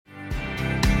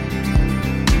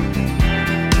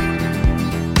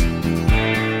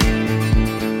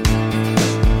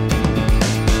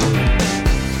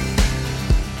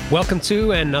Welcome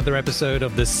to another episode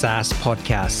of the SaaS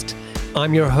Podcast.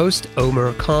 I'm your host,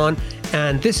 Omar Khan,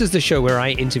 and this is the show where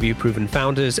I interview proven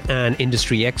founders and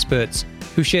industry experts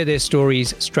who share their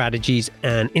stories, strategies,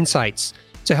 and insights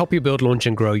to help you build, launch,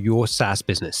 and grow your SaaS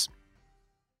business.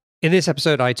 In this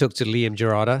episode, I talked to Liam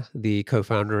Gerada, the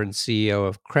co-founder and CEO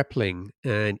of Krepling,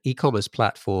 an e-commerce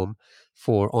platform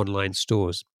for online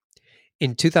stores.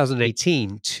 In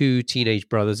 2018, two teenage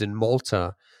brothers in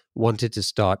Malta wanted to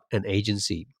start an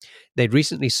agency. They'd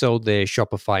recently sold their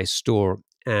Shopify store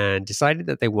and decided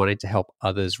that they wanted to help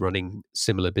others running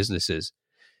similar businesses.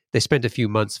 They spent a few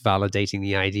months validating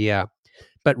the idea,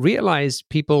 but realized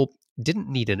people didn't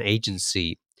need an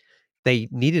agency. They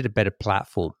needed a better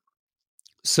platform.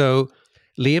 So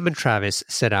Liam and Travis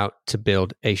set out to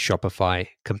build a Shopify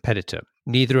competitor.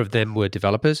 Neither of them were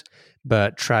developers,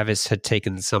 but Travis had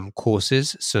taken some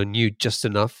courses, so knew just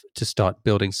enough to start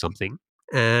building something.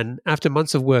 And after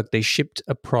months of work, they shipped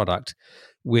a product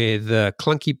with a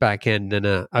clunky backend and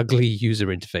an ugly user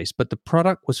interface. But the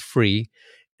product was free,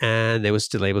 and they were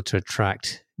still able to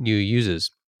attract new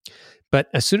users. But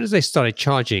as soon as they started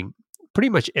charging, pretty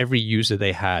much every user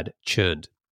they had churned.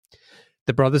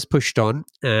 The brothers pushed on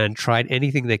and tried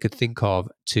anything they could think of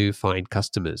to find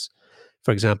customers.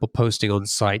 For example, posting on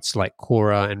sites like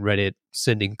Quora and Reddit,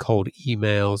 sending cold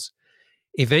emails.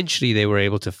 Eventually, they were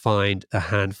able to find a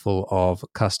handful of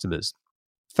customers.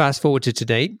 Fast forward to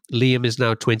today, Liam is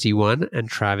now 21 and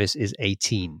Travis is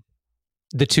 18.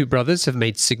 The two brothers have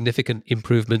made significant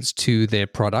improvements to their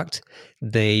product.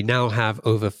 They now have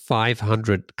over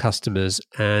 500 customers,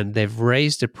 and they've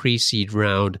raised a pre-seed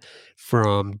round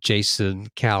from Jason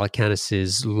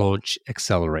Calacanis' Launch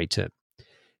Accelerator.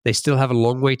 They still have a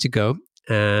long way to go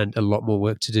and a lot more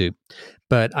work to do.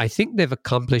 But I think they've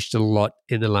accomplished a lot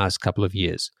in the last couple of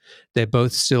years. They're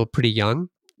both still pretty young,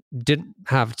 didn't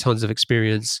have tons of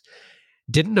experience,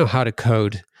 didn't know how to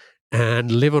code,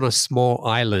 and live on a small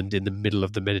island in the middle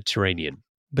of the Mediterranean.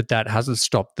 But that hasn't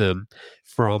stopped them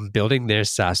from building their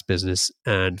SaaS business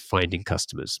and finding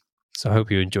customers. So I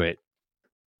hope you enjoy it.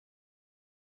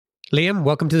 Liam,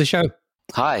 welcome to the show.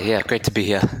 Hi, yeah, great to be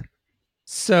here.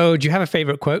 So do you have a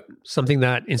favorite quote, something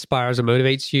that inspires or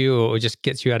motivates you or just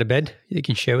gets you out of bed you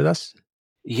can share with us?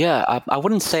 Yeah, I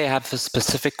wouldn't say I have a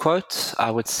specific quote. I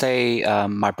would say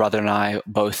my brother and I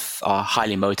both are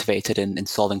highly motivated in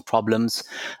solving problems,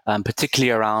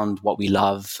 particularly around what we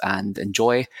love and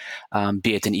enjoy,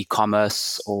 be it in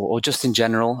e-commerce or just in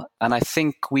general. And I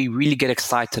think we really get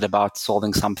excited about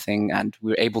solving something, and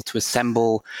we're able to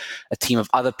assemble a team of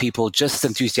other people just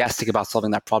enthusiastic about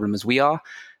solving that problem as we are.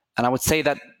 And I would say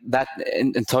that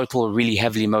in total really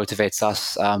heavily motivates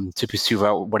us to pursue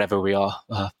whatever we are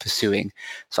pursuing.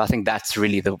 So I think that's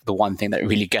really the one thing that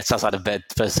really gets us out of bed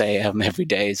per se every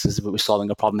day is we're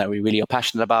solving a problem that we really are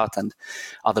passionate about, and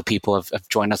other people have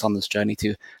joined us on this journey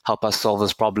to help us solve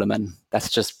this problem. And that's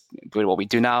just what we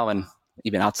do now, and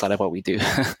even outside of what we do.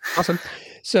 Awesome.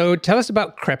 So tell us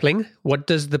about Krepling. What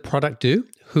does the product do?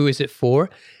 Who is it for?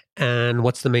 And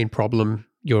what's the main problem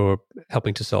you're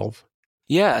helping to solve?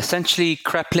 Yeah, essentially,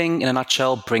 Krepling, in a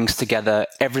nutshell, brings together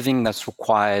everything that's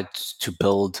required to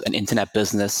build an internet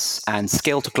business and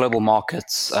scale to global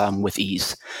markets with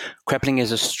ease. Krepling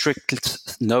is a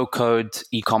strict no-code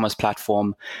e-commerce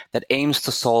platform that aims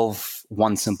to solve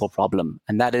one simple problem,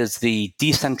 and that is the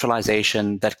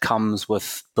decentralization that comes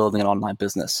with building an online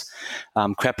business.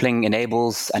 Krepling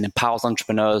enables and empowers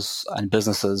entrepreneurs and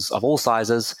businesses of all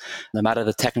sizes, no matter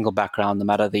the technical background, no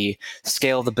matter the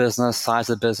scale of the business, size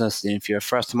of the business. And if you're a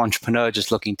first-time entrepreneur just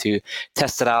looking to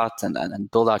test it out and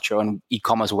build out your own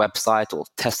e-commerce website or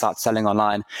test out selling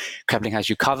online, Krepling has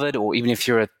you covered. Or even if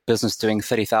you're a business doing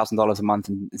 $30,000 a month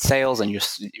in sales and you're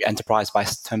enterprise by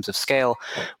terms of scale,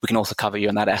 we can also cover you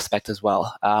in that aspect as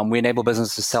well. We enable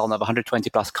businesses to sell in over 120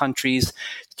 plus countries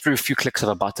through a few clicks of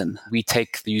a button. We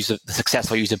take the success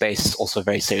of our user base also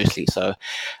very seriously. So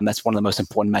that's one of the most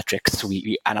important metrics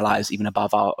we analyze even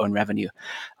above our own revenue.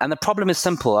 And the problem is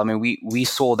simple. I mean, we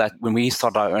saw that when we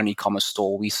started our own e-commerce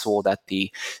store, we saw that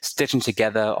the stitching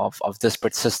together of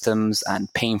disparate systems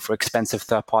and paying for expensive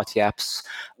third-party apps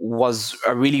was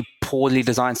a really poorly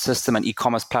designed system, and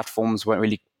e-commerce platforms weren't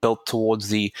really built towards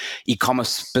the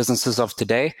e-commerce businesses of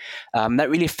today. That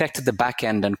really affected the back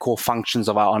end and core functions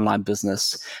of our online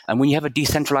business. And when you have a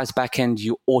decentralized back end,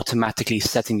 you're automatically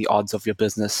setting the odds of your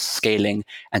business scaling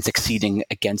and succeeding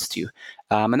against you.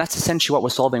 And that's essentially what we're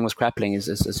solving with Krepling is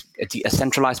a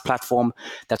centralized platform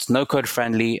that's no-code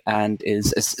friendly and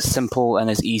is as simple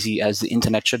and as easy as the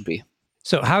internet should be.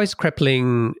 So how is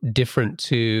Krepling different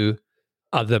to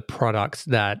other products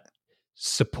that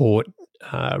support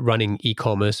running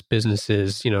e-commerce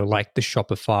businesses, like the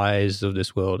Shopifys of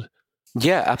this world?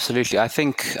 Yeah, absolutely. I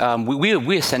think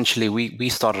we essentially we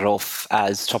started off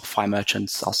as Shopify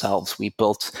merchants ourselves. We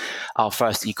built our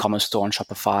first e-commerce store on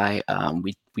Shopify.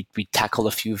 We tackled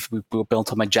a few. We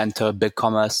built on Magento,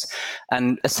 BigCommerce,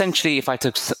 and essentially, if I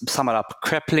to sum it up,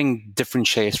 Krepling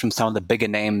differentiates from some of the bigger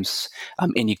names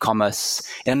in e-commerce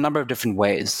in a number of different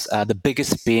ways. The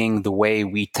biggest being the way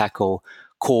we tackle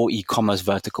core e-commerce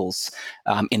verticals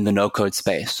in the no-code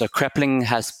space. So Krepling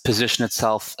has positioned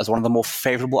itself as one of the more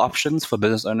favorable options for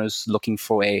business owners looking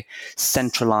for a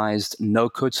centralized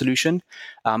no-code solution.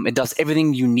 It does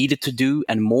everything you need it to do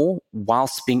and more,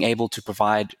 whilst being able to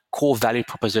provide core value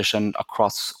proposition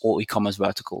across all e-commerce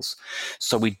verticals.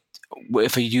 So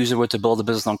if a user were to build a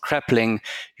business on Krepling,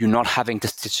 you're not having to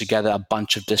stitch together a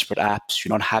bunch of disparate apps.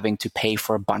 You're not having to pay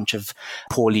for a bunch of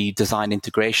poorly designed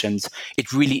integrations.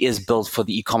 It really is built for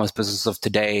the e-commerce business of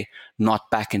today, not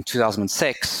back in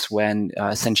 2006 when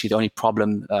essentially the only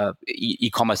problem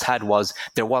e-commerce had was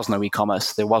there was no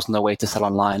e-commerce. There was no way to sell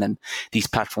online, and these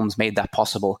platforms made that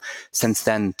possible. Since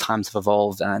then, times have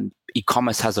evolved and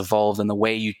e-commerce has evolved, and the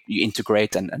way you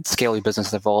integrate and scale your business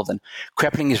has evolved. And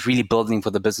Krepling is really building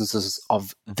for the businesses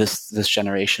of this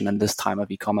generation and this time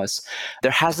of e-commerce.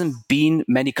 There hasn't been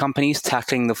many companies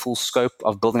tackling the full scope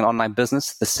of building an online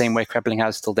business the same way Krepling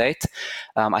has till date.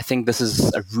 I think this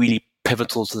is a really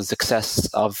pivotal to the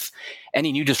success of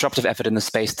any new disruptive effort in the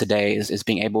space today is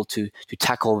being able to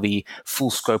tackle the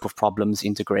full scope of problems,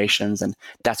 integrations, and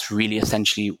that's really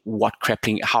essentially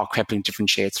how Krepling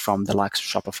differentiates from the likes of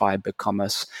Shopify,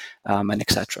 BigCommerce, and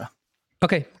etc.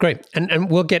 Okay, great.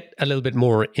 And we'll get a little bit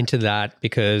more into that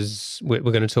because we're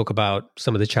going to talk about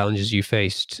some of the challenges you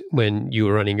faced when you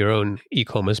were running your own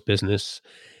e-commerce business.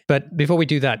 But before we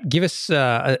do that, give us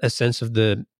a sense of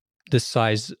the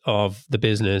size of the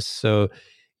business. So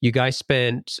you guys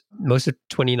spent most of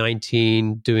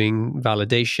 2019 doing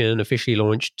validation, officially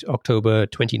launched October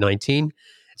 2019.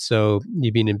 So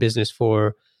you've been in business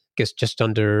for, I guess, just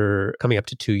under coming up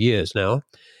to 2 years now.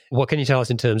 What can you tell us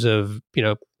in terms of,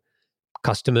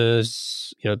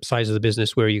 customers, size of the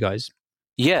business? Where are you guys?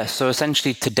 Yeah, so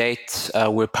essentially to date,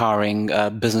 we're powering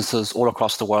businesses all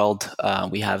across the world.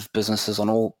 We have businesses on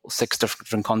all 6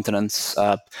 different continents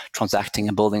transacting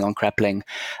and building on Krepling.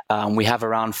 We have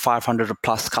around 500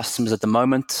 plus customers at the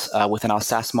moment within our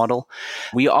SaaS model.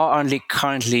 We are only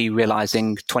currently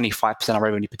realizing 25% of our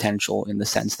revenue potential in the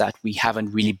sense that we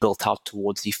haven't really built out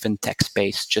towards the fintech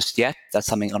space just yet. That's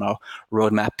something on our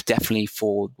roadmap definitely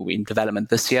in development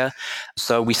this year.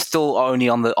 So we still are only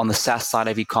on the SaaS side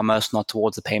of e-commerce, not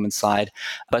towards the payment side.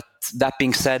 But that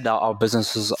being said, our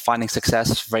businesses are finding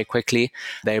success very quickly.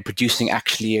 They're producing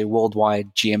actually a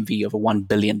worldwide GMV of $1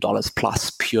 billion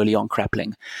plus purely on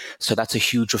Krepling. So that's a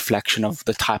huge reflection of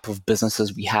the type of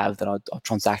businesses we have that are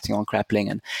transacting on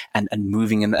Krepling and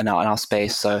moving in our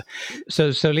space. So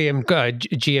Liam,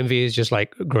 GMV is just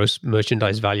like gross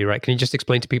merchandise value, right? Can you just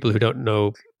explain to people who don't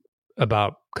know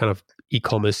about kind of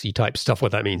e-commerce-y type stuff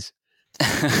what that means?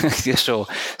 Yeah, sure.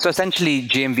 So essentially,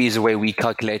 GMV is a way we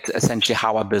calculate essentially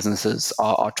how our businesses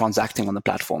are transacting on the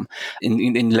platform.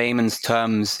 In layman's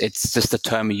terms, it's just a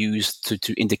term used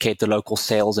to indicate the local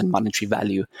sales and monetary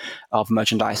value of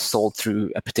merchandise sold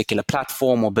through a particular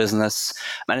platform or business.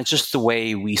 And it's just the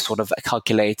way we sort of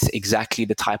calculate exactly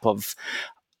the type of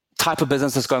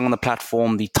business that's going on the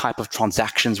platform, the type of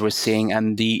transactions we're seeing,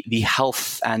 and the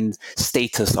health and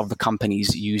status of the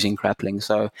companies using Krepling.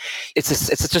 So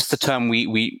it's just a term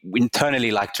we internally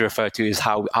like to refer to as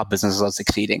how our businesses are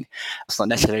succeeding. It's not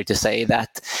necessarily to say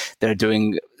that they're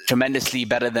doing tremendously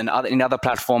better than in other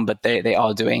platform, but they're in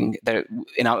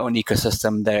our own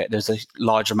ecosystem. There's a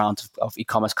large amount of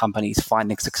e-commerce companies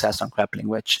finding success on Krepling,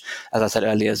 which, as I said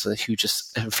earlier, is a huge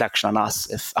reflection on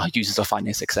us if our users are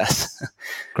finding success.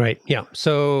 Great. Yeah.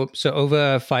 So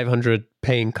over 500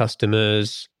 paying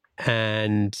customers,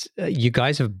 and you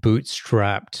guys have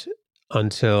bootstrapped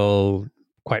until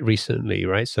quite recently,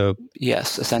 right? So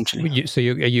yes, essentially. Are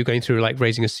you going through like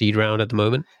raising a seed round at the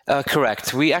moment?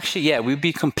 Correct. We've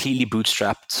been completely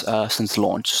bootstrapped since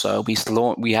launch. So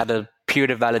we had a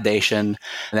period of validation, and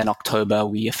then October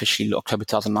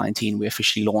 2019, we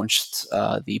officially launched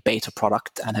the beta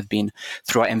product and have been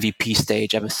through our MVP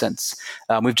stage ever since.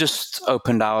 We've just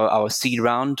opened our seed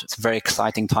round. It's a very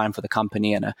exciting time for the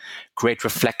company and a great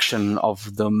reflection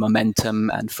of the momentum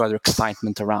and further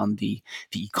excitement around the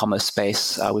e-commerce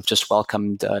space. We've just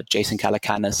welcomed Jason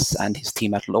Calacanis and his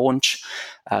team at launch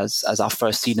as our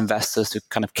first seed investors to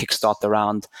kind of kickstart the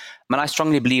round. And I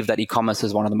strongly believe that e-commerce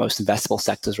is one of the most investable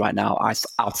sectors right now.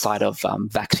 outside of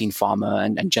vaccine pharma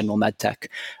and general medtech.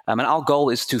 And our goal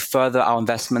is to further our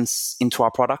investments into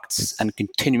our products and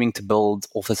continuing to build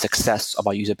off the success of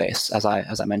our user base, as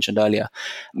I mentioned earlier.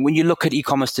 When you look at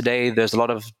e-commerce today, there's a lot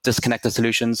of disconnected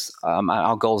solutions.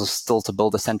 Our goal is still to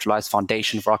build a centralized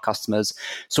foundation for our customers.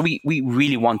 So we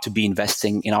really want to be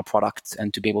investing in our product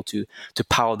and to be able to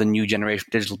power the new generation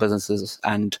of digital businesses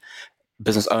and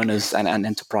business owners and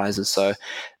enterprises. So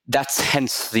that's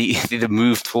hence the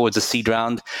move towards a seed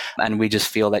round. And we just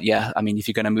feel that, if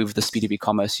you're going to move the speed of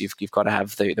e-commerce, you've got to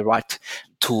have the right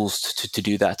tools to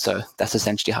do that. So that's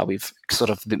essentially how we've sort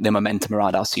of the momentum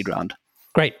around our seed round.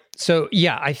 Great. So,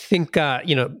 I think,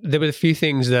 there were a few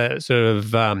things that sort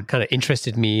of kind of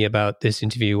interested me about this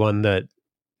interview. One that,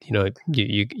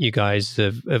 you guys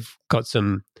have got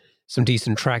some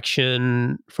decent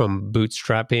traction from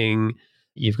bootstrapping.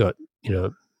 You've got,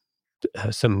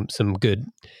 some good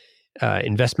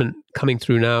investment coming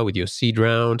through now with your seed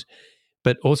round,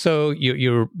 but also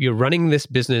you're running this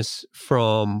business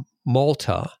from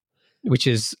Malta, which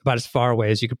is about as far away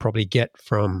as you could probably get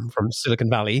from Silicon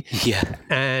Valley. Yeah.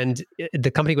 And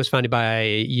the company was founded by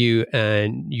you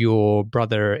and your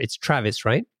brother. It's Travis,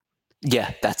 right?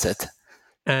 Yeah, that's it.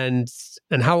 And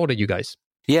how old are you guys?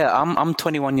 Yeah, I'm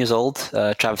 21 years old.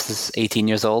 Travis is 18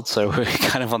 years old, so we're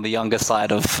kind of on the younger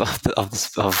side of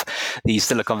the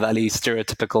Silicon Valley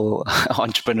stereotypical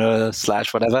entrepreneur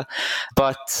 / whatever.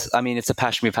 But it's a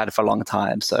passion we've had for a long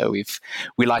time. So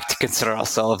we like to consider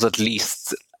ourselves at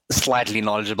least slightly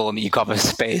knowledgeable in the e-commerce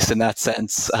space in that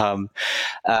sense.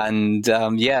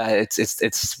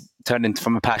 It's turned into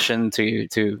from a passion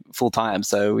to full time.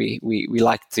 So we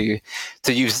like to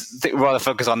rather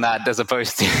focus on that as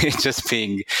opposed to just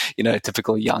being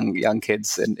typical young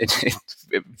kids and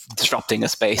disrupting a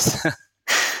space.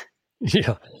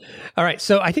 Yeah. All right.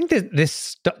 So I think that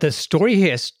the story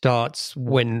here starts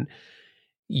when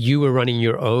you were running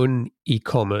your own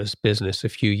e-commerce business a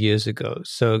few years ago.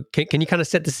 So can you kind of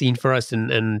set the scene for us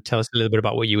and tell us a little bit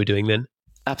about what you were doing then?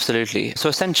 Absolutely. So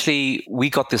essentially, we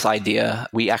got this idea.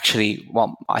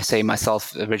 I say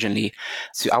myself originally,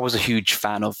 so I was a huge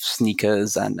fan of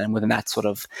sneakers and within that sort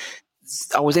of,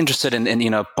 I was interested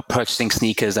in purchasing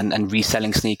sneakers and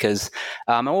reselling sneakers.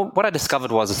 And what I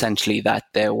discovered was essentially that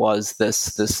there was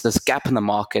this gap in the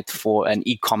market for an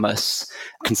e-commerce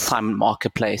consignment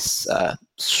marketplace,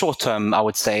 short-term, I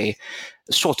would say,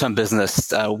 short-term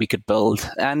business we could build.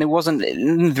 And I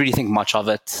didn't really think much of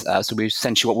it. So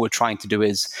what we were trying to do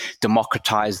is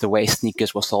democratize the way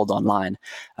sneakers were sold online.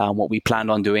 What we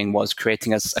planned on doing was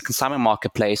creating a consignment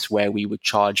marketplace where we would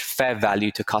charge fair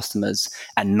value to customers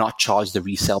and not charge the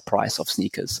resale price of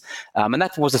sneakers. And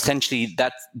that was essentially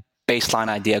that baseline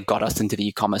idea got us into the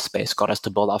e-commerce space, got us to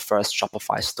build our first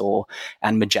Shopify store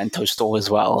and Magento store as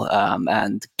well,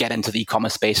 and get into the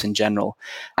e-commerce space in general.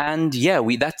 And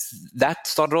that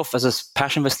started off as a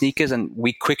passion for sneakers, and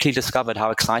we quickly discovered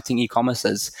how exciting e-commerce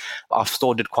is. Our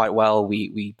store did quite well.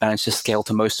 We managed to scale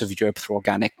to most of Europe through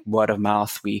organic word of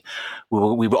mouth. We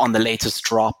were on the latest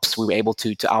drops. We were able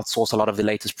to outsource a lot of the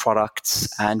latest products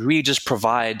and really just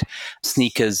provide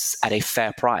sneakers at a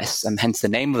fair price. And hence the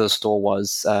name of the store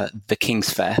was the King's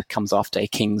Fair, comes after a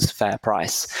King's Fair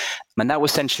price. And that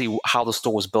was essentially how the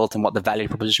store was built and what the value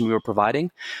proposition we were providing.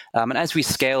 And as we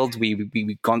scaled, we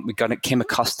became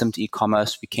accustomed to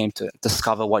e-commerce. We came to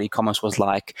discover what e-commerce was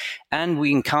like, and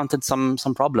we encountered some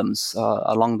problems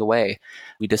along the way.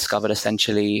 We discovered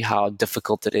essentially how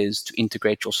difficult it is to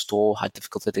integrate your store, how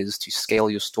difficult it is to scale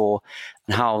your store,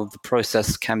 and how the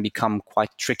process can become quite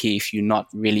tricky if you're not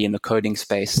really in the coding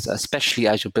space, especially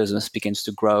as your business begins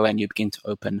to grow and you begin to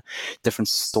open different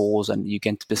stores and you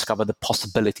begin to discover the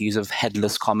possibilities of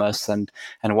headless commerce and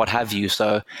what have you.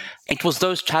 So it was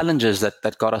those challenges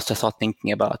that got us to start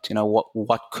thinking about,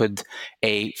 what could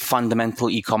a fundamental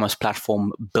e-commerce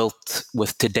platform built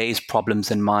with today's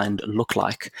problems in mind look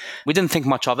like. We didn't think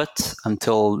much of it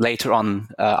until later on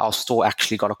our store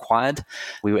actually got acquired.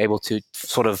 We were able to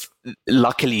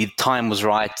luckily time was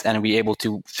right, and we were able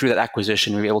to, through that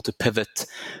acquisition, we were able to pivot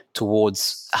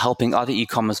towards helping other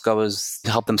e-commerce goers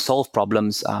to help them solve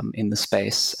problems in the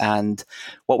space. And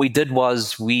what we did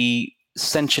was we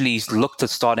essentially looked at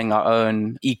starting our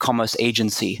own e-commerce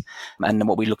agency. And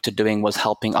what we looked at doing was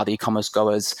helping other e-commerce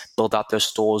goers build out their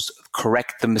stores,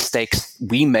 correct the mistakes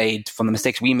we made. From the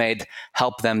mistakes we made,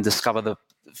 help them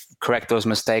correct those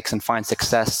mistakes and find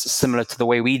success similar to the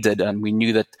way we did. And we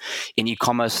knew that in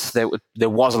e-commerce, there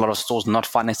was a lot of stores not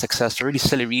finding success for really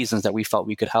silly reasons that we felt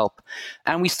we could help.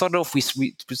 And we started off,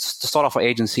 to start off our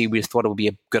agency, we thought it would be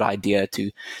a good idea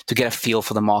to get a feel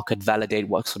for the market, validate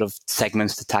what sort of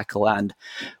segments to tackle. And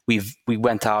we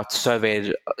went out,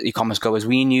 surveyed e-commerce goers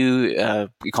we knew,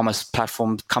 e-commerce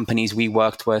platform companies we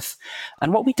worked with.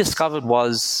 And what we discovered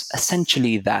was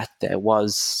essentially that there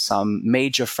was some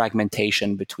major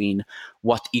fragmentation between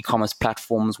what e-commerce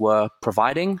platforms were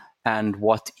providing and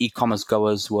what e-commerce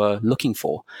goers were looking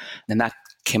for. And that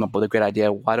came up with a great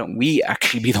idea. Why don't we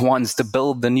actually be the ones to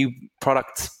build the new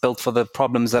product built for the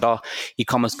problems that our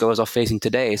e-commerce goers are facing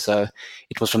today? So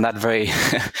it was from that very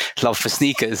love for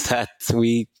sneakers that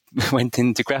we went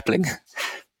into Krepling.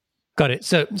 Got it.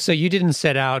 So you didn't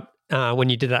set out when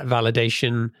you did that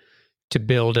validation to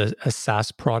build a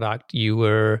SaaS product. You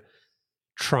were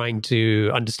trying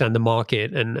to understand the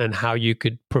market and how you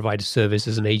could provide a service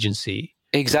as an agency.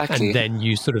 Exactly. And then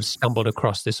you sort of stumbled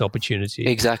across this opportunity.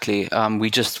 Exactly.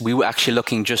 We were actually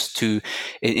looking just to,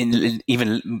 in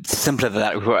even simpler than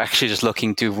that, we were actually just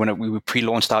looking to, when we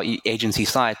pre-launched our agency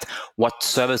site, what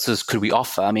services could we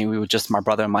offer? I mean, we were just, my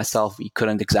brother and myself, we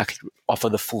couldn't exactly offer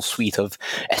the full suite of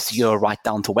SEO right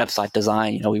down to website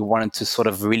design. You know, we wanted to sort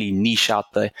of really niche out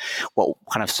what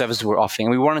kind of services we're offering.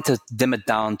 And we wanted to dim it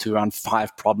down to around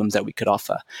 5 problems that we could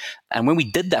offer. And when we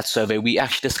did that survey, we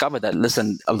actually discovered that,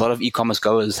 listen, a lot of e-commerce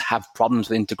goers have problems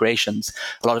with integrations.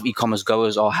 A lot of e-commerce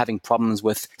goers are having problems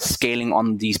with scaling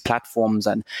on these platforms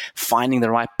and finding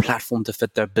the right platform to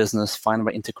fit their business, finding the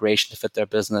right integration to fit their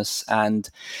business. And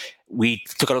we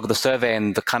took a look at the survey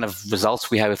and the kind of results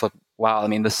we had. We thought, wow, I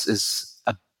mean, this is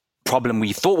a problem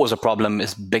we thought was a problem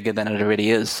is bigger than it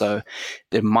already is. So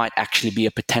there might actually be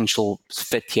a potential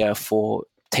fit here for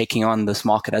taking on this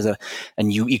market as a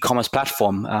new e-commerce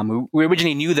platform. We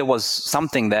originally knew there was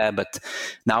something there, but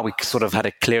now we sort of had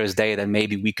it clear as day that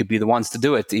maybe we could be the ones to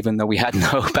do it, even though we had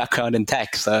no background in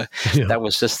tech. So that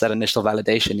was just that initial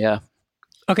validation. Yeah.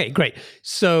 Okay, great.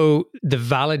 So the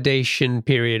validation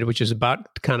period, which is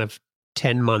about kind of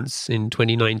 10 months in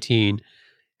 2019,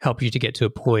 helped you to get to a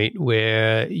point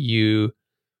where you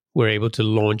were able to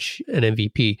launch an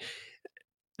MVP.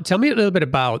 Tell me a little bit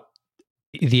about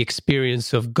the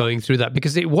experience of going through that,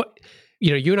 because you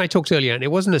and I talked earlier, and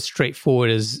it wasn't as straightforward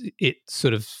as it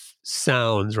sort of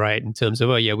sounds, right? In terms of,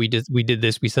 oh yeah, we did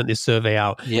this, we sent this survey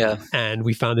out, and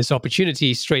we found this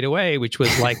opportunity straight away, which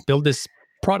was like build this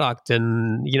product,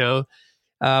 and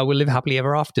we'll live happily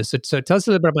ever after. So tell us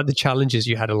a little bit about the challenges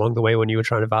you had along the way when you were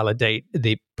trying to validate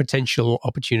the potential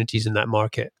opportunities in that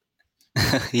market.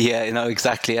 Yeah,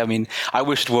 exactly. I mean, I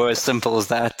wish it were as simple as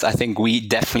that. I think we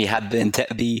definitely had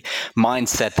the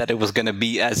mindset that it was going to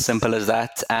be as simple as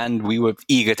that, and we were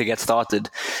eager to get started.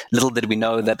 Little did we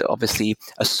know that obviously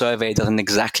a survey doesn't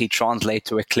exactly translate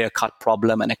to a clear-cut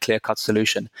problem and a clear-cut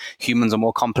solution. Humans are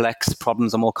more complex,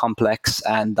 problems are more complex,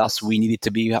 and thus we needed to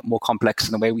be more complex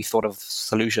in the way we thought of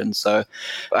solutions. So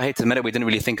I hate to admit it, we didn't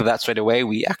really think of that straight away.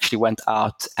 We actually went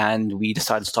out and we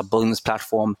decided to start building this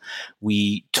platform.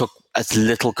 We took as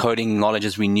little coding knowledge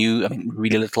as we knew. I mean,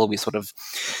 really little. We sort of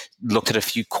looked at a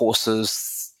few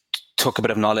courses, took a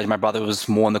bit of knowledge. My brother was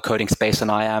more in the coding space than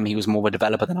I am. He was more of a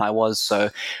developer than I was. So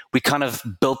we kind of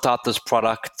built out this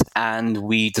product, and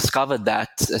we discovered that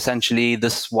essentially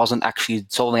this wasn't actually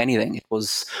solving anything. It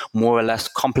was more or less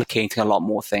complicating a lot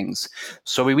more things.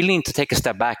 So we really need to take a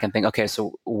step back and think, okay,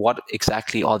 so what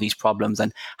exactly are these problems,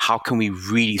 and how can we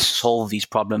really solve these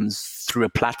problems through a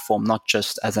platform, not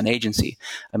just as an agency?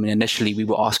 I mean, initially we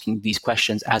were asking these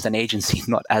questions as an agency,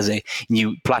 not as a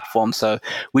new platform. So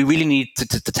we really need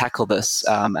to tackle this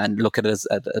and look at it as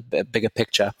a bigger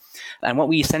picture. And what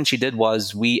we essentially did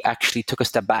was we actually took a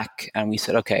step back and we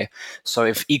said, okay, so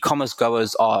if e-commerce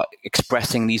goers are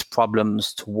expressing these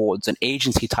problems towards an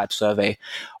agency type survey,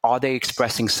 are they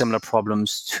expressing similar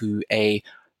problems to a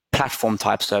platform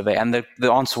type survey? And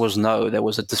the answer was no. There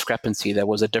was a discrepancy. There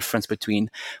was a difference between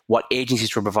what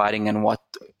agencies were providing and what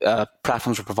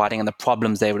platforms were providing and the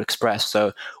problems they would express.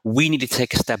 So we need to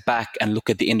take a step back and look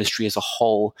at the industry as a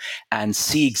whole and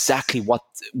see exactly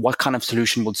what kind of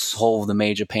solution would solve the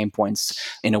major pain points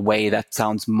in a way that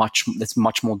sounds that's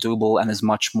much more doable and is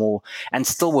much more, and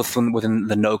still within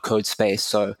the no code space.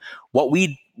 So what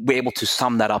we were able to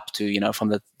sum that up to, from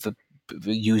the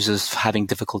users having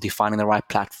difficulty finding the right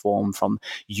platform, from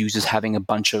users having a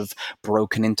bunch of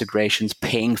broken integrations,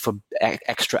 paying for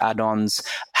extra add-ons,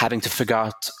 having to figure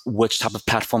out which type of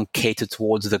platform catered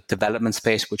towards the development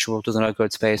space, which was the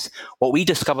no-code space. What we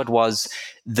discovered was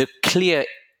the clear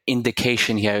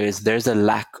indication here is there's a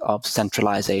lack of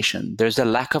centralization. There's a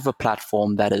lack of a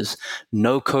platform that is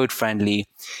no-code friendly,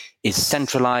 is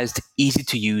centralized, easy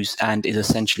to use, and is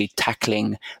essentially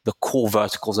tackling the core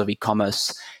verticals of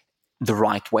e-commerce the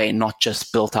right way, not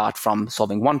just built out from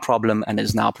solving one problem and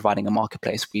is now providing a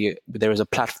marketplace. There is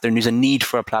a need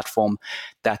for a platform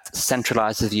that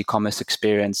centralizes the e-commerce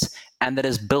experience and that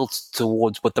is built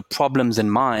towards with the problems in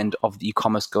mind of the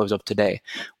e-commerce goers of today.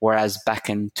 Whereas back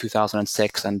in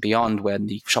 2006 and beyond, when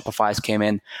the Shopify's came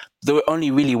in, there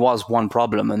only really was one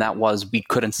problem, and that was we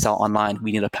couldn't sell online.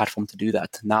 We need a platform to do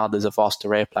that. Now there's a vast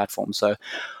array of platforms. So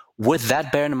with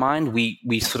that bear in mind,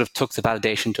 we sort of took the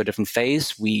validation to a different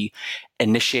phase. We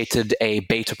initiated a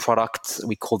beta product.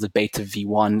 We called it Beta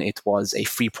V1. It was a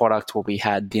free product where we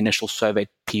had the initial survey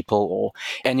people, or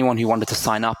anyone who wanted to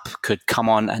sign up could come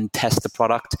on and test the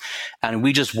product. And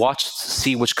we just watched,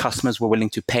 see which customers were willing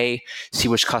to pay, see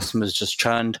which customers just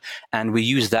churned. And we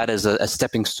used that as a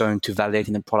stepping stone to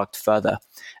validating the product further.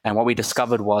 And what we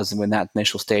discovered was, in that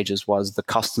initial stages, was the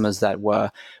customers that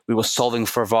we were solving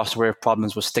for a vast array of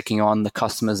problems were sticking on. The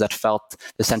customers that felt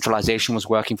the centralization was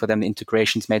working for them, the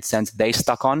integrations made sense, they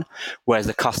stuck on. Whereas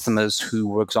the customers who,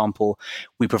 for example,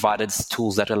 we provided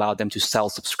tools that allowed them to sell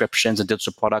subscriptions and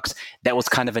digital products, that was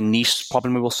kind of a niche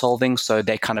problem we were solving. So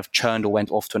they kind of churned or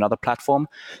went off to another platform.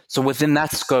 So within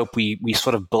that scope, we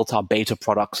sort of built our beta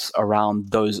products around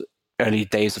those early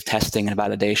days of testing and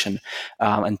validation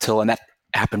and that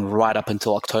happened right up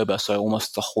until October, so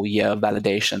almost a whole year of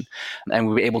validation. And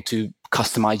we were able to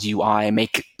customize UI,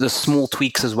 make the small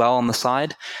tweaks as well on the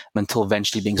side, until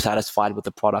eventually being satisfied with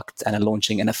the product and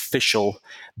launching an official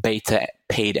beta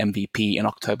paid MVP in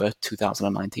October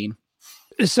 2019.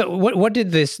 So what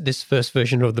did this first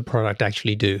version of the product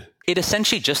actually do? It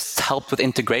essentially just helped with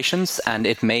integrations, and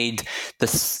it made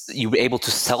you were able to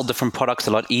sell different products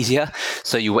a lot easier.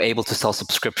 So you were able to sell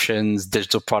subscriptions,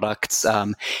 digital products.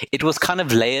 It was kind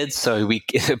of layered, so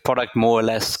the product more or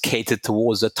less catered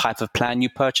towards the type of plan you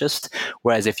purchased.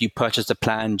 Whereas if you purchased a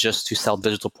plan just to sell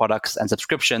digital products and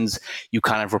subscriptions, you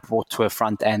kind of report to a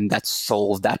front end that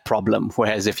solved that problem.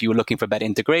 Whereas if you were looking for better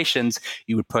integrations,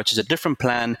 you would purchase a different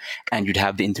plan and you'd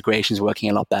have the integrations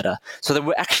working a lot better. So there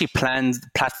were actually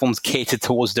platforms catered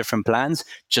towards different plans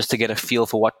just to get a feel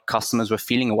for what customers were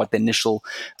feeling and what the initial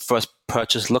first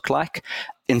purchase looked like.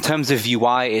 In terms of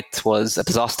UI, it was a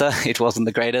disaster. It wasn't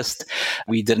the greatest.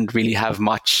 We didn't really have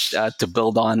much to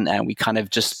build on, and we kind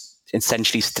of just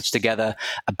essentially stitched together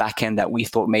a backend that we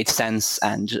thought made sense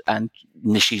and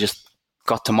initially just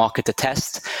got to market to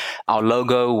test. Our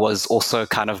logo was also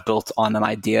kind of built on an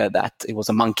idea that it was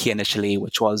a monkey initially,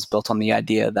 which was built on the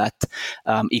idea that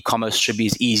e-commerce should be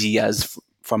as easy as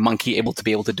for a monkey able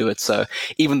to do it. So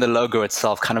even the logo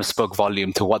itself kind of spoke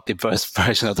volume to what the first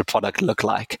version of the product looked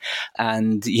like.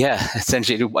 And yeah,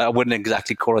 essentially, I wouldn't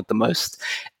exactly call it the most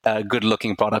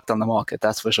good-looking product on the market,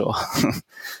 that's for sure.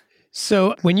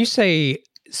 So when you say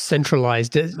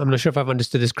centralized, I'm not sure if I've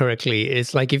understood this correctly.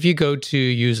 It's like if you go to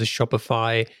use a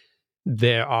Shopify,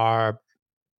 there are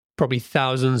probably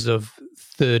thousands of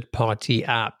third-party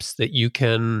apps that you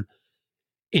can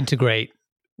integrate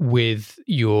with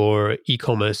your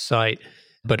e-commerce site,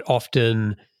 but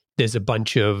often there's a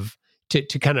bunch of to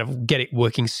kind of get it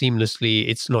working seamlessly.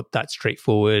 It's not that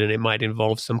straightforward, and it might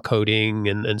involve some coding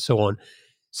and so on.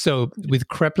 So with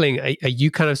Krepling, are you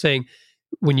kind of saying,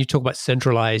 when you talk about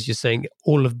centralized, you're saying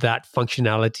all of that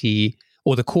functionality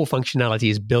or the core functionality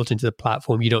is built into the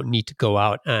platform? You don't need to go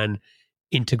out and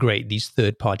integrate these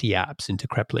third-party apps into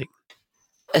Krepling?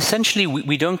 Essentially,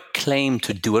 we don't claim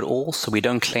to do it all. So we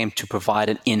don't claim to provide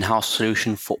an in-house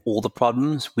solution for all the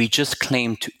problems. We just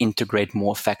claim to integrate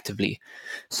more effectively.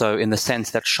 So in the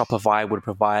sense that Shopify would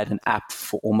provide an app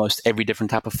for almost every different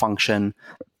type of function.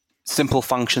 Simple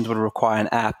functions would require an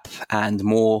app, and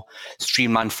more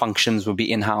streamlined functions would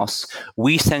be in-house.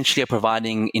 We essentially are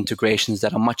providing integrations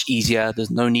that are much easier.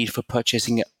 There's no need for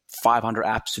purchasing 500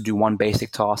 apps to do one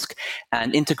basic task.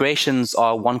 And integrations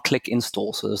are one-click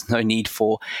install, so there's no need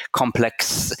for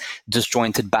complex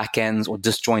disjointed backends or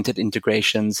disjointed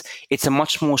integrations. It's a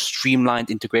much more streamlined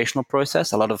integrational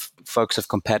process. A lot of folks have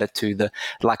compared it to the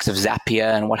likes of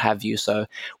Zapier and what have you. So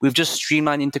we've just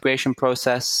streamlined integration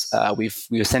process. We've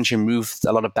essentially removed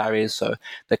a lot of barriers. So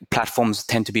the platforms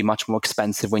tend to be much more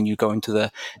expensive when you go into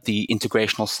the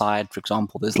integrational side. For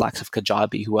example, there's likes of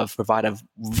Kajabi who have provided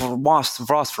a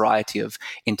vast variety of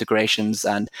integrations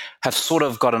and have sort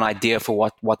of got an idea for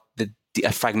what the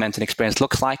fragmented experience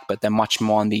looks like, but they're much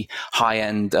more on the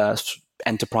high-end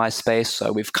enterprise space.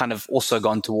 So we've kind of also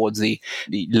gone towards the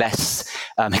less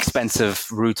expensive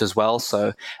route as well.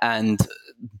 So, and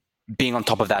being on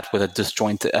top of that with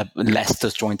a less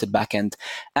disjointed backend,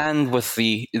 and with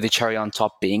the cherry on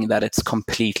top being that it's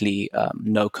completely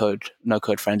no code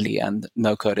friendly, and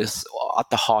no code is at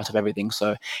the heart of everything.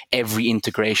 So every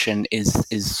integration is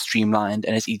streamlined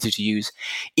and it's easy to use.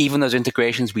 Even those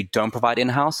integrations we don't provide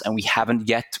in-house, and we haven't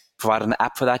yet provided an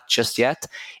app for that just yet.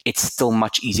 It's still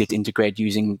much easier to integrate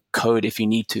using code if you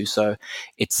need to. So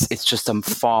it's just a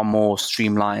far more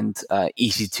streamlined,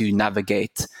 easy to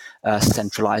navigate,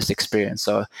 centralized experience.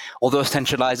 So although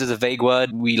centralized is a vague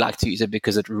word, we like to use it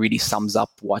because it really sums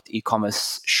up what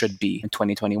e-commerce should be in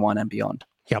 2021 and beyond.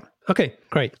 Yeah. Okay,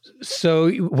 great.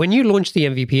 So when you launched the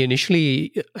MVP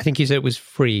initially, I think you said it was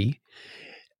free.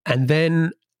 And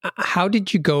then how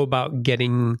did you go about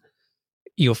getting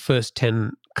your first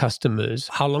 10 customers?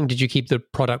 How long did you keep the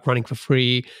product running for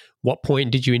free? What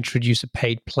point did you introduce a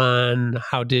paid plan?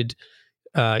 How did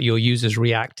your users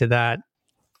react to that?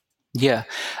 Yeah,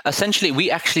 essentially, we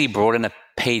actually brought in a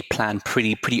paid plan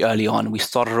pretty early on. We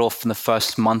started off in the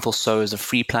first month or so as a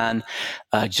free plan,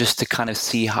 just to kind of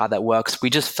see how that works. We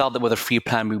just felt that with a free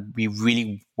plan, we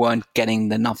really weren't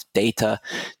getting enough data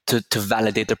to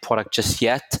validate the product just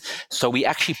yet. So we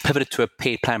actually pivoted to a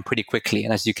paid plan pretty quickly.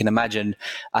 And as you can imagine,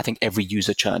 I think every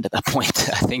user churned at that point.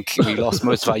 I think we lost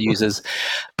most of our users.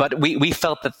 But we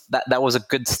felt that was a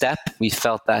good step. We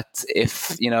felt that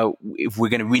if we're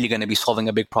really going to be solving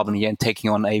a big problem here and taking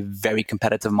on a very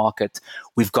competitive market,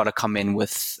 we've got to come in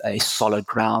with a solid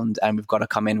ground, and we've got to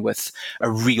come in with a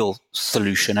real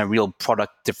solution, a real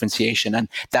product differentiation. And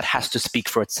that has to speak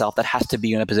for itself. That has to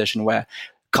be in a position where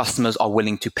customers are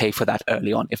willing to pay for that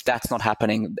early on. If that's not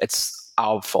happening, it's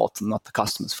our fault, not the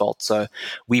customer's fault. So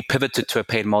we pivoted to a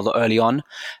paid model early on.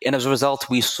 And as a result,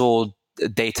 we saw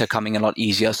data coming in a lot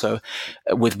easier. So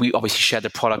we obviously shared the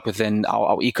product within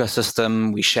our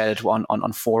ecosystem. We shared it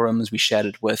on forums. We shared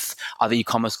it with other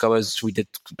e-commerce goers. We did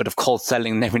a bit of cold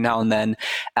selling every now and then.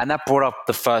 And that brought up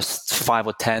the first 5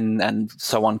 or 10 and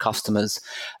so on customers.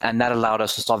 And that allowed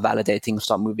us to start validating,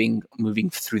 start moving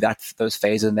through those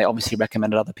phases. And they obviously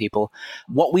recommended other people.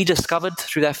 What we discovered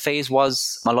through that phase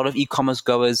was a lot of e-commerce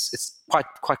goers, it's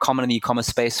quite common in the e-commerce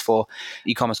space for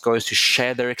e-commerce goers to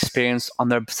share their experience on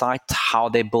their site, how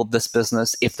they build this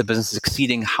business, if the business is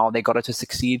succeeding, how they got it to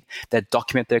succeed. They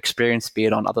document their experience, be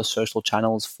it on other social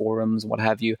channels, forums, what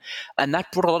have you. And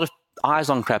that brought a lot of eyes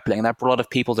on Krepling. That brought a lot of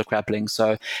people to Krepling.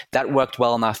 So that worked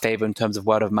well in our favor in terms of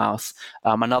word of mouth.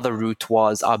 Another route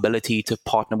was our ability to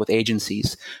partner with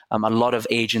agencies. A lot of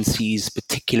agencies,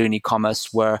 particularly in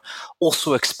e-commerce, were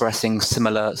also expressing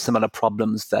similar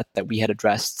problems that we had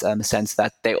addressed, in the sense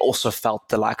that they also felt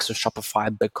the likes of Shopify,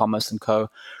 BigCommerce, and co.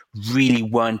 really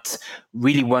weren't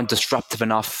disruptive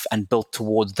enough and built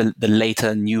towards the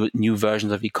later new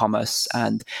versions of e-commerce,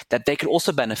 and that they could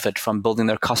also benefit from building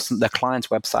their clients'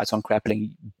 websites on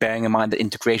Krepling, bearing in mind that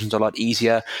integrations are a lot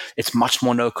easier. It's much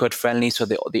more no-code friendly, so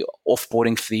the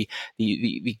offboarding for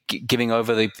the giving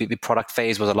over the product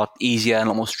phase was a lot easier and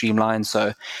a lot more streamlined.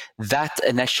 So that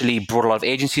initially brought a lot of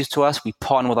agencies to us. We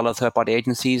partnered with a lot of third-party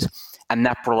agencies. And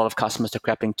that brought a lot of customers to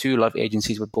Krepling too. A lot of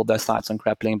agencies would build their sites on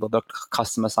Krepling, build their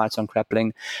customer sites on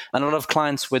Krepling. And a lot of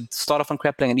clients would start off on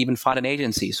Krepling and even find an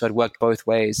agency. So it worked both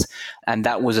ways. And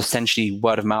that was essentially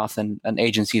word of mouth and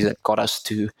agencies that got us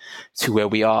to where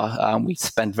we are. We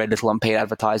spent very little on paid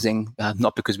advertising,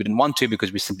 not because we didn't want to,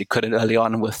 because we simply couldn't early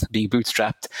on with being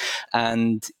bootstrapped.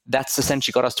 And that's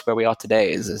essentially got us to where we are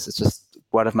today. It's just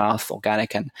word of mouth,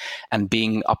 organic, and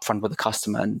being upfront with the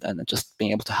customer and just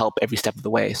being able to help every step of the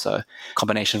way. So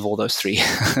combination of all those three.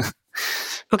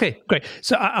 Okay, great.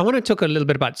 So I want to talk a little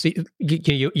bit about, so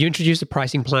you introduced a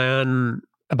pricing plan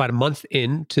about a month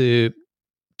into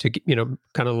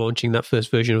kind of launching that first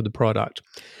version of the product.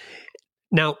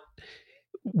 Now,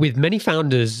 with many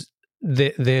founders,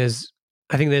 there's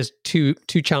two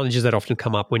challenges that often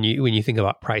come up when you think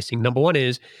about pricing. Number one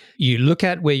is you look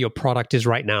at where your product is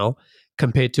right now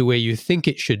compared to where you think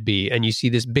it should be, and you see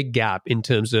this big gap in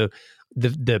terms of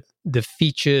the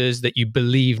features that you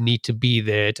believe need to be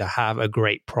there to have a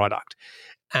great product.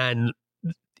 And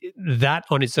that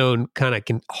on its own kind of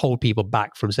can hold people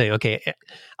back from saying, okay,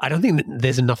 I don't think that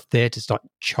there's enough there to start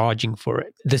charging for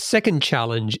it. The second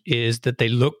challenge is that they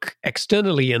look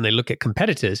externally and they look at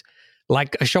competitors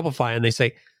like a Shopify and they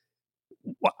say,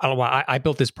 well, I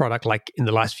built this product like in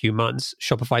the last few months.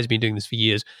 Shopify's been doing this for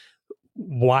years.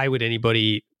 Why would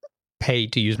anybody pay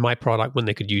to use my product when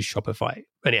they could use Shopify?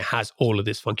 And it has all of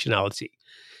this functionality.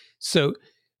 So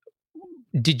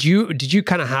did you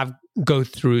kind of go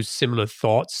through similar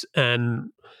thoughts,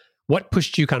 and what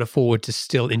pushed you kind of forward to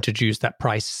still introduce that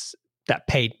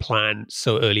paid plan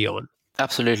so early on?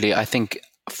 Absolutely. I think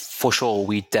for sure,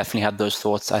 we definitely had those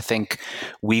thoughts. I think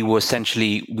we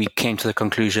came to the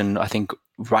conclusion, I think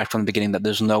right from the beginning that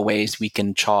there's no ways we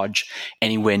can charge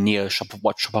anywhere near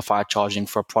what Shopify are charging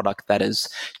for a product that is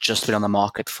just been on the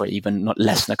market for even not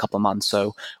less than a couple of months.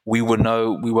 So we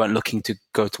weren't looking to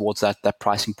go towards that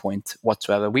pricing point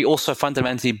whatsoever. We also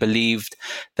fundamentally believed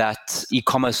that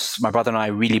e-commerce, my brother and I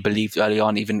really believed early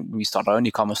on, even when we started our own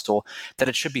e-commerce store, that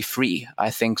it should be free. I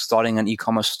think starting an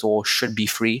e-commerce store should be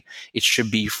free. It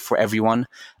should be for everyone,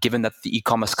 given that the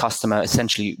e-commerce customer,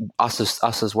 essentially us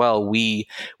as well,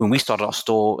 when we started our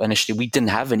store initially, we didn't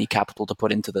have any capital to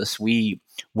put into this. We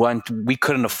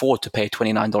couldn't afford to pay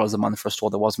 $29 a month for a store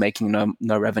that was making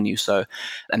no revenue. So,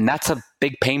 and that's a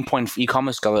big pain point for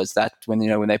e-commerce goers, that when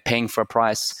they're paying for a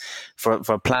price for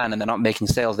a plan and they're not making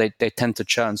sales, they tend to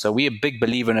churn. So we're a big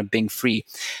believer in it being free,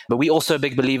 but we also a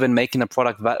big believer in making a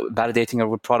product, validating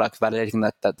a product, validating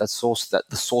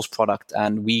the source product,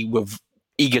 and we were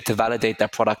eager to validate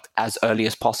that product as early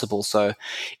as possible. So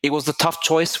it was a tough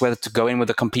choice whether to go in with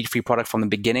a complete free product from the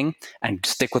beginning and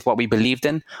stick with what we believed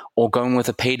in, or going with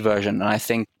a paid version. And I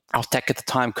think our tech at the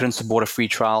time couldn't support a free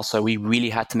trial, so we really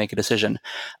had to make a decision.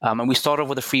 And we started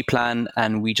with a free plan,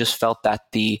 and we just felt that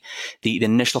the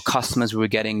initial customers we were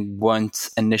getting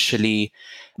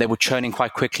they were churning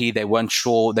quite quickly. They weren't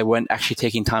sure. They weren't actually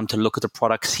taking time to look at the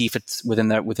product, see if it's within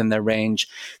their range,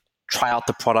 try out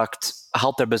the product,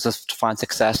 help their business to find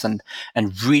success, and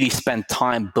really spend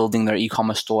time building their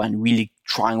e-commerce store and really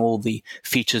trying all the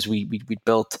features we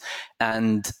built.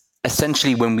 And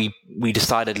essentially, when we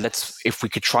decided, if we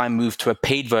could try and move to a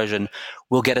paid version,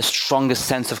 we'll get a stronger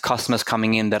sense of customers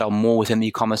coming in that are more within the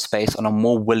e-commerce space and are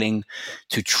more willing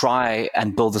to try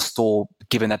and build a store,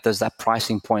 given that there's that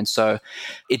pricing point. So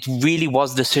it really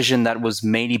was a decision that was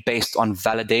mainly based on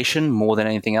validation more than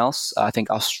anything else. I think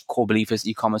our core belief is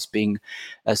e-commerce being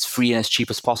as free and as cheap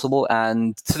as possible.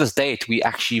 And to this date, we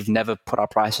actually have never put our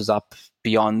prices up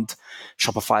beyond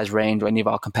Shopify's range or any of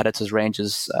our competitors'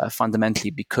 ranges, fundamentally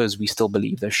because we still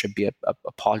believe there should be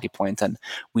a party point. And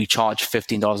we charge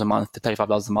 $15 a month to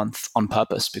 $35 a month on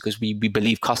purpose, because we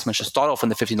believe customers should start off in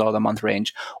the $15 a month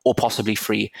range, or possibly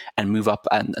free, and move up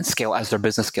and scale as their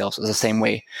business scales. It's the same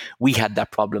way we had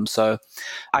that problem. So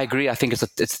I agree. I think it's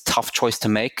a tough choice to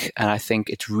make, and I think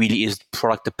it really is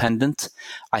product dependent.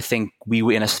 I think we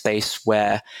were in a space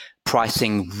where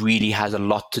pricing really has a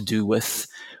lot to do with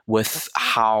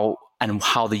how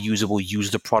the user will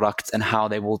use the product and how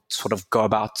they will sort of go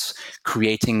about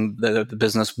creating the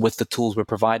business with the tools we're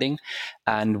providing.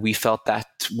 And we felt that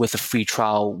with a free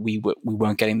trial, we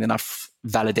weren't getting enough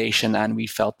validation, and we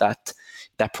felt that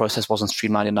process wasn't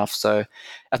streamlined enough. So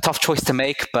a tough choice to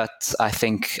make, but I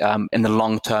think in the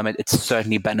long term, it's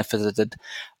certainly benefited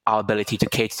our ability to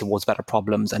cater towards better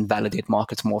problems and validate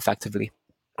markets more effectively.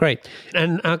 Great.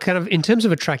 And kind of in terms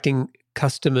of attracting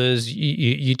customers,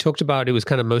 you talked about it was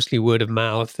kind of mostly word of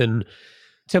mouth. And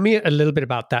tell me a little bit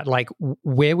about that. Like,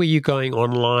 where were you going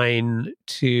online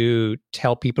to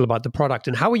tell people about the product,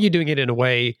 and how were you doing it in a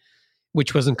way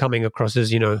which wasn't coming across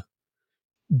as,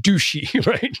 douchey,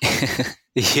 right?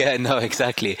 Yeah, no,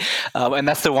 exactly. And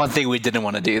that's the one thing we didn't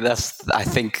want to do. I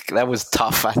think that was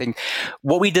tough. I think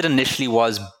what we did initially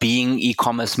was, being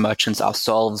e-commerce merchants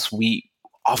ourselves, we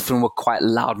often were quite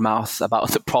loudmouth about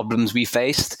the problems we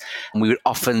faced. And we would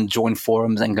often join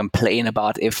forums and complain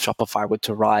about if Shopify were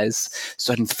to rise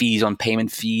certain fees on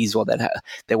payment fees, or that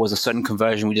there was a certain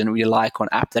conversion we didn't really like, or an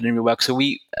app that didn't really work. So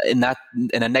we, in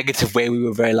a negative way, we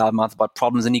were very loudmouth about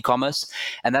problems in e-commerce.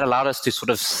 And that allowed us to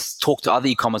sort of talk to other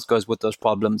e-commerce goers with those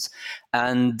problems.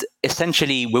 And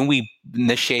essentially, when we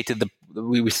initiated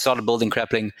we started building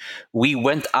Krepling, we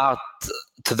went out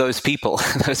to those people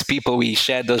we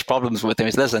shared those problems with them.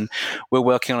 Is, listen, we're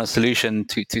working on a solution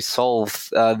to solve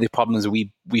the problems we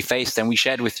faced, and we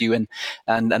shared with you.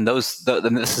 And those,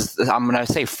 this is, when I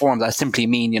say forums, I simply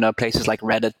mean, places like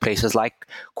Reddit, places like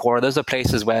Quora. Those are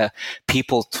places where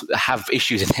people have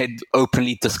issues and they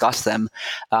openly discuss them.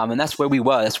 And that's where we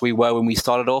were. That's where we were when we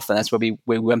started off, and that's where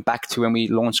we went back to when we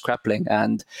launched Krepling.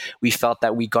 And we felt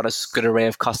that we got a good array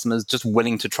of customers just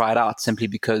willing to try it out, simply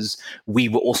because we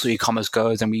were also e-commerce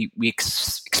goers and we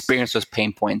experienced those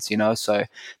pain points, So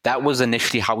that was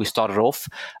initially how we started off.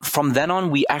 From then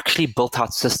on, we actually built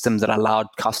out systems that allowed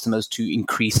customers to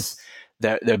increase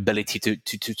their ability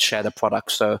to share the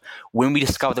product. So when we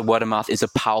discovered that word of mouth is a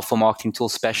powerful marketing tool,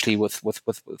 especially with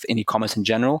in e-commerce in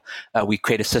general, we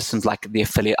created systems like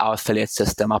our affiliate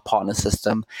system, our partner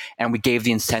system, and we gave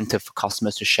the incentive for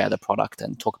customers to share the product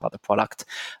and talk about the product.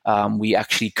 We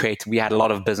had a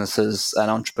lot of businesses and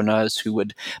entrepreneurs who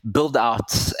would build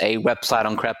out a website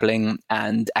on Krepling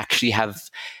and actually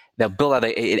have they'll build out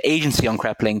an agency on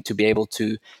Krepling to be able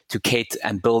to cater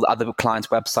and build other clients'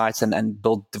 websites and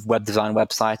build web design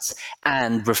websites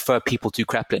and refer people to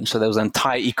Krepling. So there was an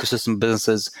entire ecosystem of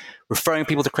businesses referring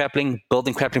people to Krepling,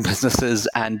 building Krepling businesses,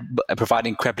 and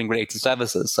providing Krepling related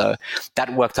services. So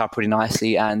that worked out pretty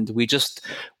nicely. And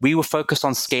we were focused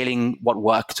on scaling what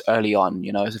worked early on.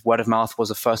 Word of mouth was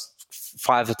the first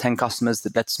 5 or 10 customers.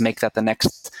 Let's make that the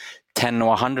next 10 or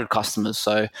 100 customers.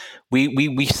 So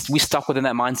we stuck within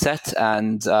that mindset,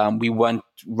 and we weren't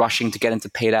rushing to get into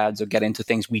paid ads or get into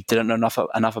things we didn't know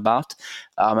enough about.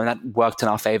 And that worked in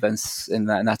our favor in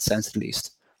that sense, at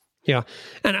least. Yeah.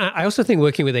 And I also think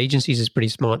working with agencies is pretty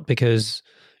smart because,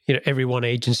 every one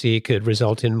agency could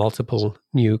result in multiple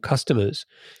new customers.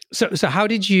 So how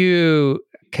did you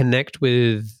connect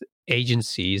with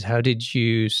agencies? How did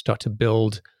you start to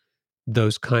build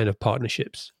those kind of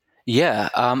partnerships? Yeah,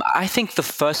 I think the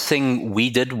first thing we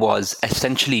did was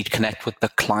essentially connect with the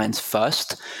clients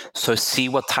first. So see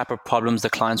what type of problems the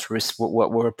clients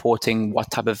were reporting,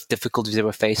 what type of difficulties they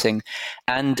were facing.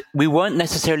 And we weren't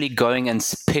necessarily going and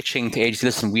pitching to agencies,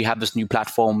 listen, we have this new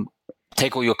platform.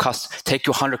 Take your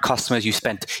 100 customers you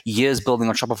spent years building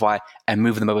on Shopify and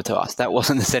move them over to us. That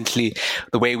wasn't essentially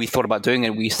the way we thought about doing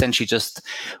it. We essentially just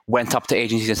went up to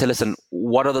agencies and said, listen,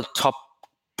 what are the top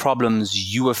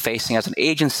problems you are facing as an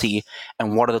agency,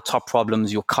 and what are the top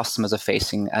problems your customers are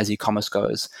facing as e-commerce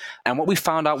goes? And what we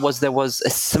found out was there was a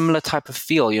similar type of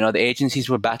feel. The agencies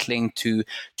were battling to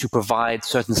provide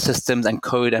certain systems and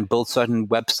code and build certain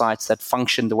websites that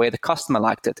functioned the way the customer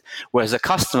liked it, whereas the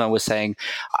customer was saying,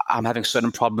 I'm having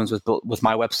certain problems with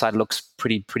my website. It looks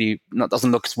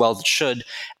doesn't look as well as it should,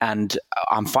 and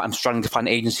I'm struggling to find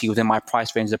an agency within my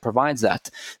price range that provides that.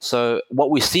 So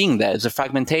what we're seeing there is a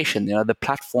fragmentation. The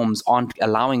platforms aren't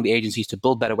allowing the agencies to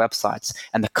build better websites,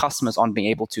 and the customers aren't being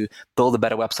able to build a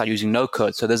better website using no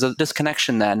code. So there's a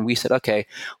disconnection there, and we said, okay,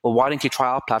 well, why don't you try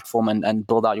our platform and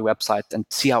build out your website and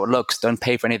see how it looks? Don't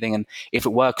pay for anything, and if it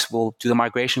works, we'll do the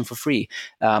migration for free.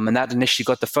 And that initially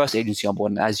got the first agency on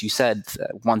board. And as you said,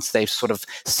 once they've sort of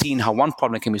seen how one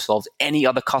problem can be solved, any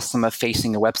other customer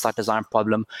facing a website design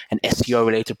problem, an SEO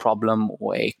related problem,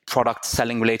 or a product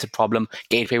selling related problem,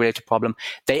 gateway related problem,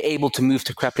 they're able to move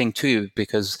to Krepling too,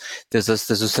 because there's a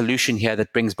solution here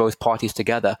that brings both parties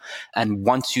together. And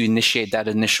once you initiate that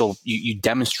you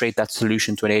demonstrate that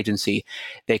solution to an agency,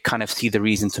 they kind of see the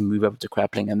reason to move over to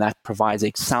Krepling, and that provides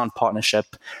a sound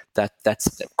partnership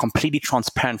that's completely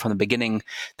transparent from the beginning,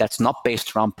 that's not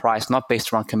based around price, not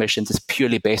based around commissions. It's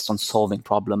purely based on solving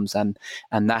problems, and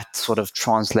that sort of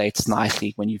translates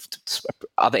nicely when you've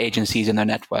other agencies in their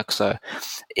network. So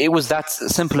it was that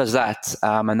simple as that,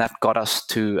 and that got us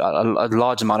to a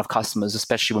large amount of customers,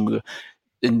 especially when we were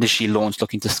initially launched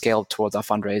looking to scale towards our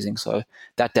fundraising. So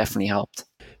that definitely helped.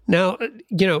 Now,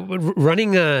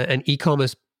 running an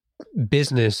e-commerce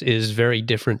business is very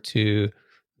different to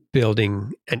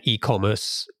building an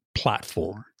e-commerce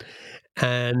platform.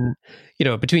 And,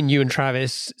 between you and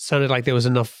Travis, it sounded like there was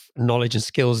enough knowledge and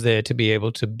skills there to be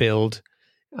able to build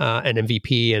an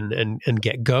MVP and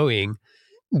get going.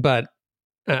 But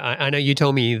I know you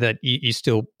told me that you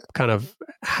still kind of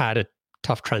had a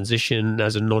tough transition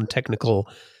as a non-technical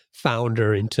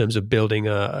founder in terms of building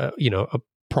a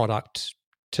product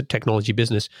to technology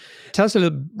business. Tell us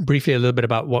briefly a little bit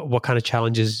about what kind of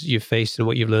challenges you've faced and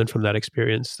what you've learned from that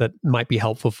experience that might be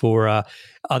helpful for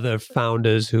other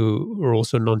founders who are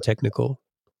also non-technical.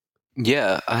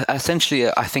 Yeah, essentially,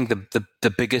 I think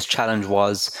the biggest challenge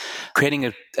was creating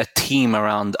a team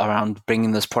around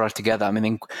bringing this product together. I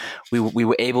mean, we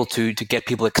were able to get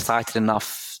people excited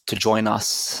enough to join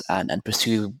us and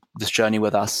pursue this journey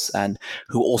with us, and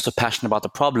who are also passionate about the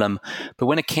problem. But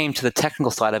when it came to the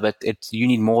technical side of it, you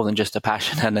need more than just a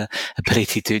passion and an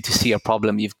ability to see a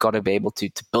problem. You've got to be able to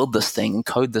build this thing and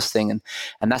code this thing.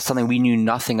 And that's something we knew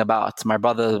nothing about. My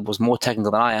brother was more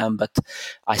technical than I am, but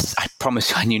I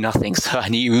promise you I knew nothing. So I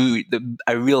knew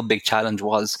a real big challenge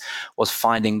was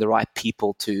finding the right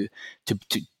people to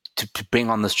bring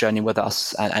on this journey with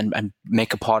us and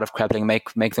make a part of Krepling,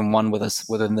 make them one with us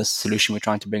within this solution we're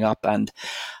trying to bring up. And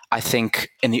I think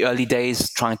in the early days,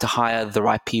 trying to hire the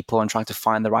right people and trying to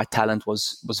find the right talent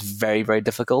was very, very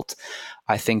difficult.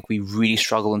 I think we really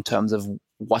struggled in terms of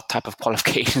what type of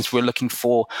qualifications we're looking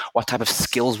for, what type of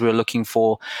skills we're looking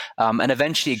for. And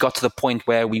eventually it got to the point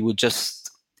where we would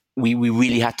just we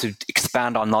really had to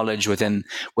expand our knowledge within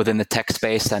the tech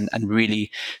space and really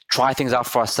try things out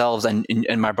for ourselves. And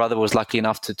my brother was lucky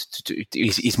enough to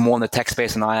he's more in the tech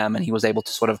space than I am, and he was able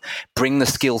to sort of bring the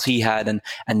skills he had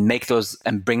and make those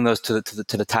and bring those to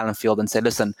the talent field and say,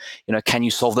 listen, can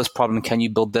you solve this problem? Can you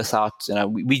build this out?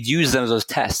 We'd use them as those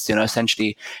tests,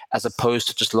 essentially, as opposed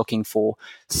to just looking for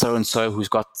so and so who's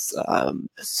got a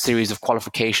series of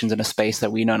qualifications in a space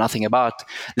that we know nothing about.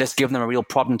 Let's give them a real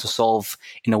problem to solve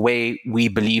in a way we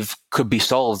believe could be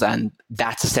solved, and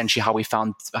that's essentially how we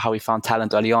found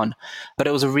talent early on. But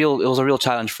it was a real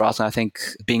challenge for us, and I think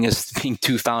being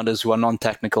two founders who are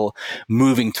non-technical,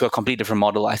 moving to a completely different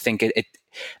model, I think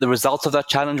the results of that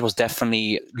challenge was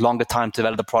definitely longer time to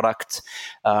develop the product.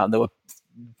 There were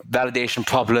validation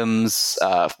problems,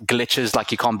 glitches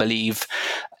like you can't believe,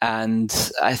 and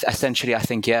essentially I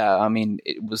think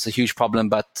it was a huge problem,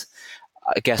 but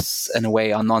I guess in a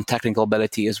way our non-technical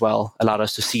ability as well allowed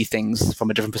us to see things from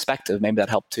a different perspective. Maybe that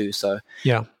helped too. So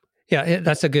yeah,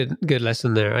 that's a good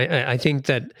lesson there. I think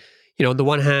that on the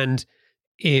one hand,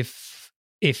 if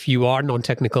you are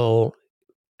non-technical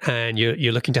and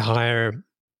you're looking to hire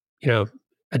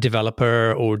a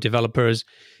developer or developers,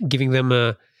 giving them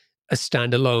a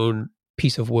standalone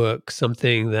piece of work,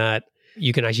 something that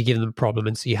you can actually give them a problem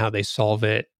and see how they solve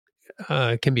it,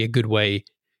 can be a good way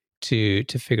to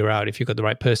figure out if you've got the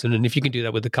right person. And if you can do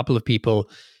that with a couple of people,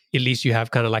 at least you have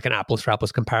kind of like an apples for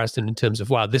apples comparison in terms of,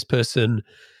 wow, this person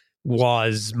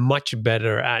was much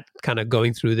better at kind of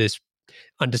going through this,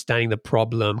 understanding the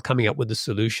problem, coming up with the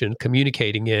solution,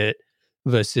 communicating it,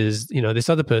 versus this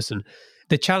other person.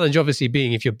 The challenge obviously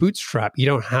being, if you're bootstrap, you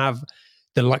don't have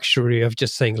the luxury of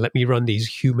just saying, let me run these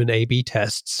human A/B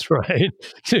tests, right?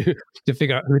 to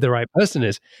figure out who the right person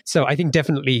is. So I think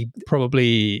definitely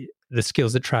probably the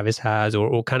skills that Travis has,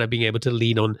 or kind of being able to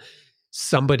lean on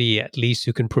somebody at least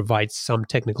who can provide some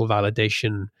technical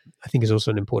validation, I think is also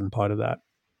an important part of that.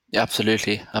 Yeah,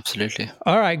 absolutely.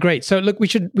 All right, great. So look, we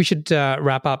should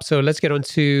wrap up. So let's get on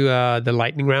to the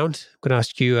lightning round. I'm going to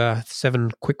ask you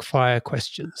 7 quick fire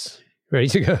questions. Ready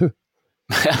to go?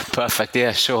 Perfect.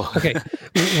 Yeah, sure. Okay.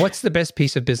 What's the best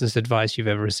piece of business advice you've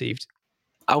ever received?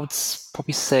 I would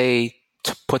probably say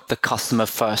to put the customer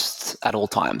first at all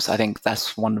times. I think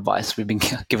that's one advice we've been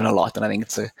given a lot, and I think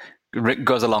it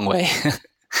goes a long way.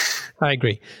 I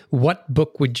agree. What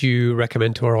book would you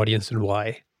recommend to our audience and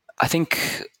why? I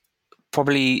think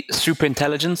probably Super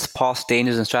Intelligence, Past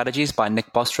Dangers and Strategies by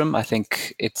Nick Bostrom. I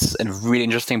think it's a really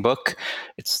interesting book.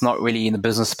 It's not really in the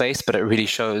business space, but it really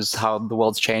shows how the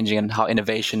world's changing and how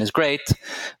innovation is great,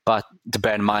 but to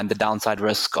bear in mind the downside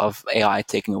risk of AI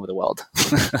taking over the world.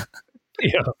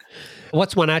 Yeah.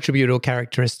 What's one attribute or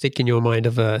characteristic in your mind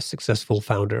of a successful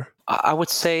founder? I would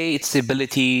say it's the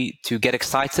ability to get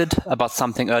excited about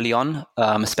something early on,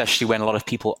 especially when a lot of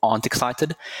people aren't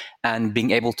excited, and being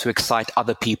able to excite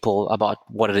other people about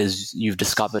what it is you've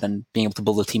discovered and being able to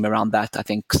build a team around that, I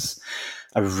think is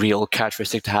a real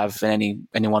characteristic to have in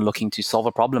anyone looking to solve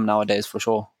a problem nowadays, for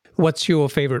sure. What's your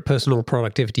favorite personal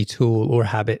productivity tool or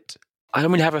habit? I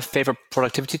don't really have a favorite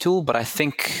productivity tool, but I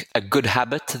think a good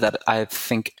habit that I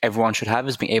think everyone should have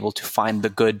is being able to find the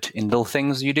good in little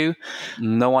things you do.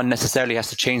 No one necessarily has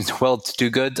to change the world to do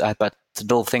good, but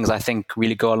little things I think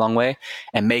really go a long way.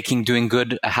 And making doing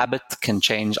good a habit can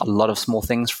change a lot of small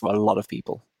things for a lot of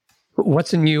people.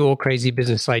 What's a new or crazy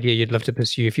business idea you'd love to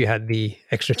pursue if you had the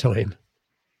extra time?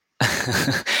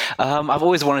 I've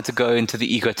always wanted to go into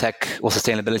the eco-tech or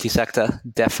sustainability sector.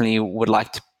 Definitely would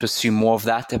like to pursue more of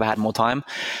that if I had more time.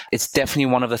 It's definitely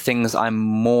one of the things I'm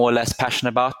more or less passionate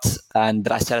about and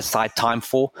that I set aside time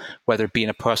for, whether it be in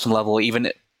a personal level or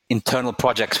even internal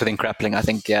projects within Krepling. I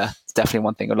think, it's definitely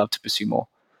one thing I'd love to pursue more.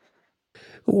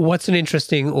 What's an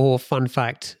interesting or fun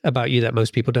fact about you that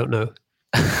most people don't know?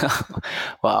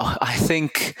 Well, I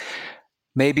think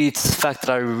maybe it's the fact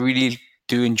that I really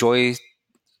do enjoy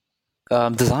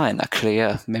design, actually.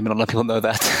 Yeah, maybe not a lot of people know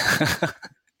that.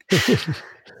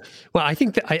 Well, I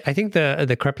think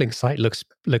the Krepling site looks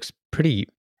pretty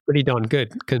darn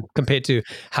good compared to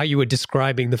how you were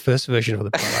describing the first version of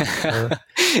the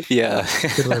product. Yeah,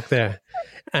 good work there.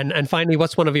 And finally,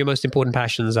 what's one of your most important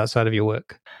passions outside of your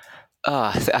work?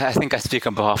 I think I speak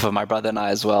on behalf of my brother and I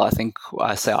as well. I think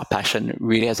I say our passion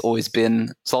really has always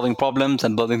been solving problems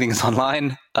and building things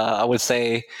online. I would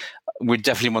say we're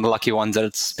definitely one of the lucky ones that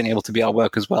it's been able to be our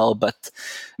work as well. But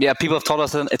yeah, people have told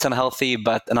us it's an unhealthy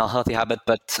habit.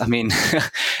 But I mean,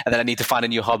 and then I need to find a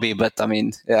new hobby. But I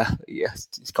mean, yeah, you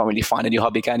can't really find a new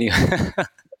hobby, can you?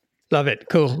 Love it.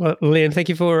 Cool. Well, Liam, thank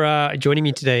you for joining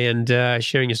me today and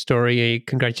sharing your story.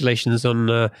 Congratulations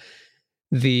on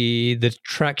the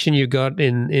traction you got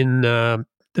in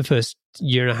the first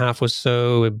year and a half or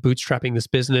so bootstrapping this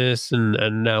business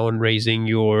and now on raising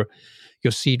your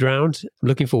seed round. I'm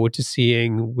looking forward to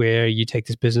seeing where you take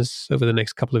this business over the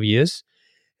next couple of years.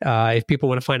 If people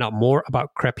want to find out more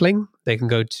about Krepling, they can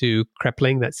go to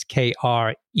Krepling, that's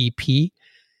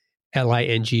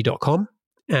KREPLING.com.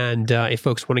 And if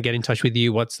folks want to get in touch with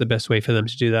you, what's the best way for them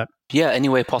to do that? Yeah, any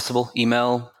way possible.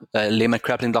 Email,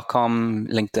 liam@krepling.com,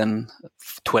 LinkedIn,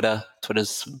 Twitter.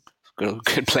 Twitter's a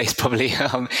good place probably.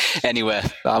 Anywhere.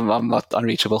 I'm not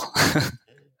unreachable.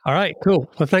 All right,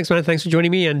 cool. Well, thanks, man. Thanks for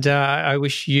joining me. And I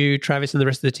wish you, Travis, and the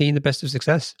rest of the team the best of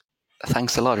success.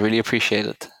 Thanks a lot. Really appreciate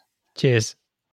it. Cheers.